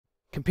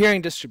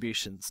Comparing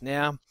distributions.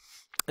 Now,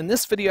 in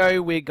this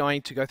video we're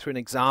going to go through an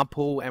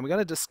example and we're going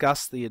to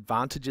discuss the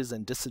advantages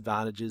and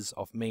disadvantages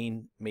of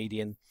mean,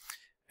 median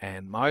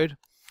and mode.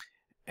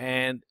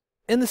 And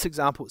in this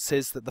example it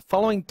says that the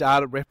following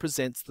data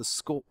represents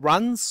the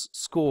runs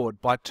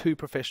scored by 2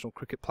 professional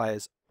cricket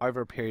players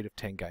over a period of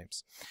 10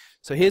 games.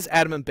 So here's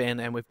Adam and Ben,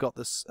 and we've got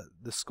this,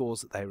 the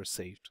scores that they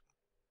received.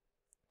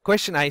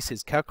 Question A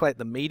says calculate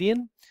the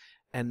median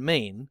and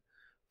mean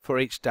for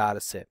each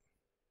data set.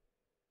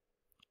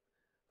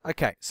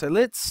 Okay, so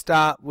let's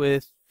start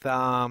with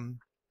the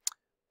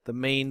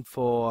mean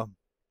for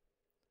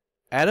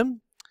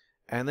Adam,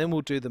 and then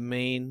we'll do the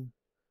mean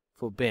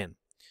for Ben.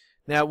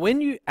 Now when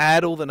you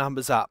add all the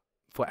numbers up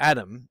for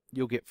Adam,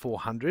 you'll get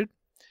 400,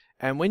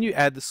 and when you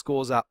add the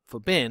scores up for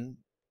Ben,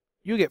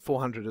 you'll get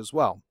 400 as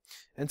well.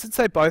 And since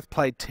they both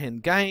played 10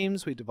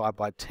 games, we divide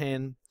by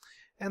 10,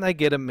 and they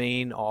get a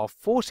mean of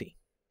 40.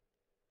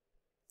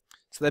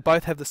 So they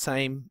both have the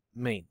same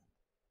mean.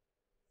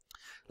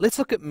 Let's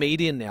look at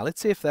median now.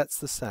 Let's see if that's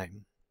the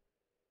same.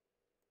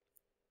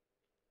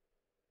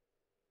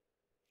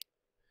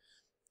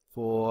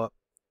 For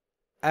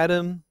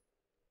Adam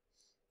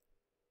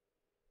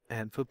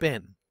and for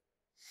Ben.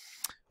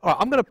 Alright,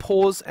 I'm going to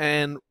pause,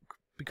 and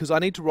because I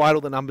need to write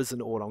all the numbers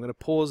in order, I'm going to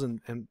pause and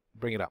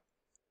bring it up.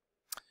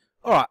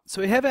 Alright,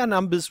 so we have our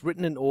numbers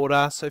written in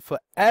order. So for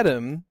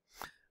Adam,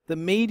 the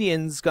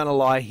median's going to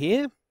lie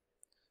here,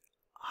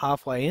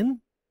 halfway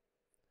in.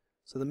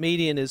 So the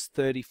median is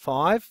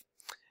 35.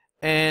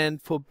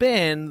 And for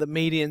Ben, the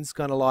median's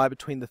going to lie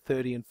between the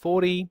 30 and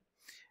 40,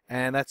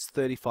 and that's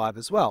 35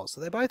 as well.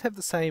 So they both have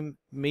the same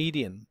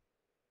median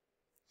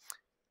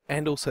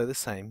and also the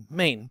same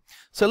mean.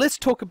 So let's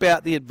talk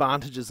about the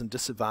advantages and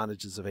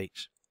disadvantages of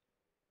each.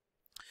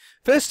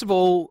 First of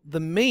all, the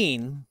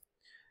mean,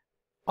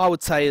 I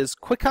would say, is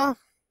quicker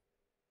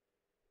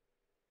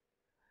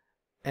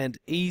and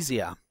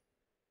easier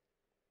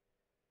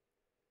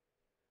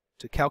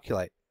to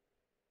calculate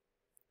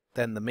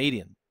than the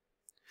median.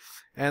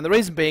 And the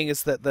reason being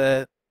is that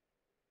the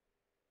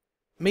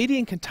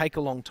median can take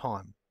a long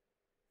time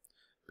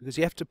because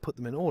you have to put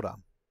them in order.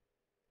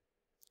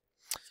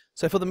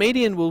 So for the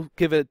median, we'll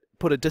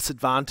put a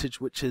disadvantage,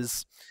 which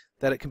is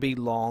that it can be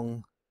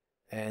long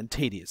and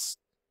tedious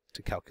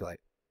to calculate.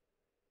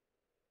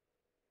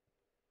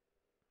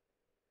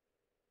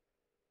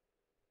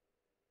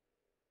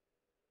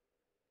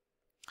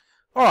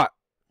 Alright,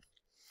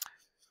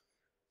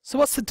 so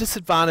what's the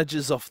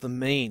disadvantages of the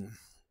mean?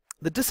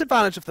 The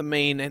disadvantage of the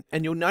mean,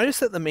 and you'll notice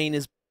that the mean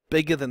is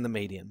bigger than the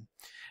median.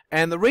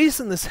 And the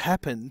reason this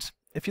happened,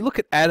 if you look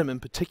at Adam in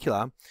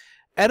particular,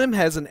 Adam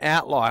has an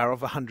outlier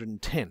of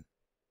 110.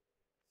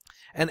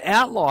 And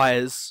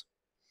outliers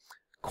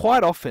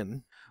quite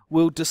often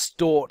will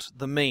distort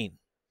the mean.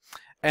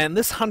 And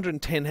this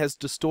 110 has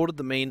distorted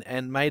the mean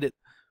and made it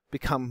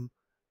become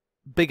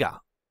bigger,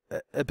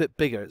 a bit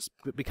bigger. It's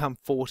become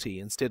 40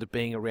 instead of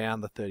being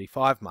around the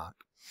 35 mark.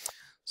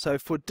 So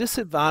for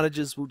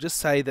disadvantages, we'll just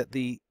say that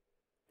the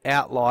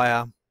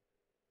outlier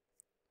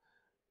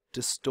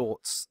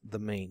distorts the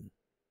mean.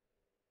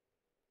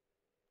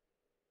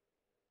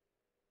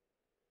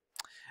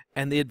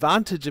 And the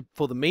advantage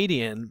for the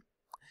median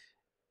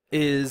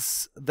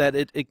is that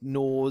it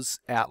ignores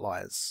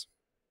outliers.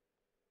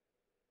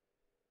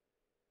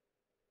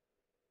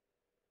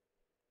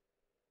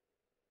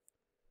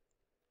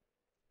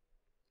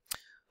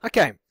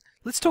 Okay,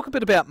 let's talk a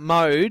bit about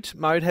mode.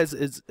 Mode has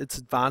its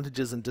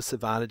advantages and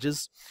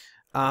disadvantages.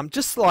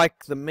 Just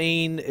like the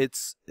mean,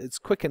 it's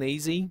quick and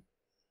easy.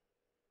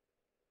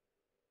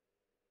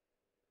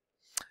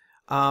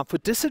 For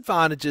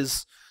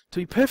disadvantages, to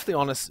be perfectly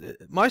honest,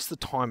 most of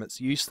the time it's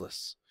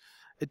useless.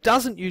 It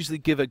doesn't usually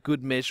give a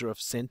good measure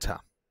of center.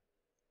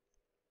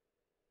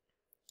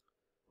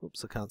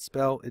 Oops, I can't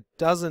spell. It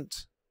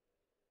doesn't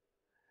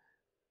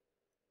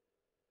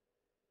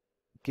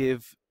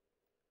give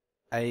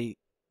a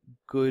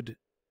good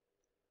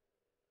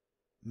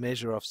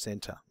measure of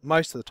center.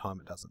 Most of the time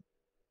it doesn't.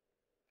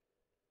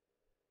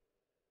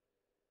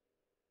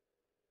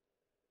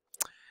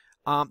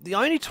 The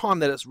only time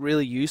that it's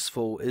really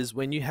useful is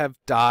when you have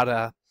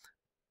data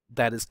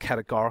that is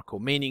categorical,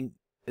 meaning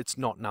it's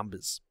not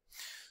numbers.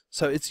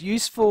 So it's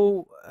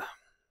useful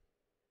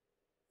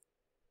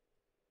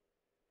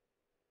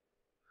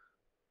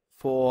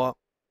for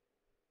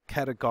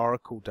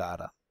categorical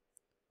data,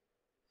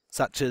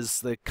 such as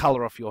the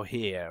color of your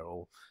hair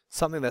or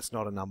something that's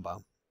not a number.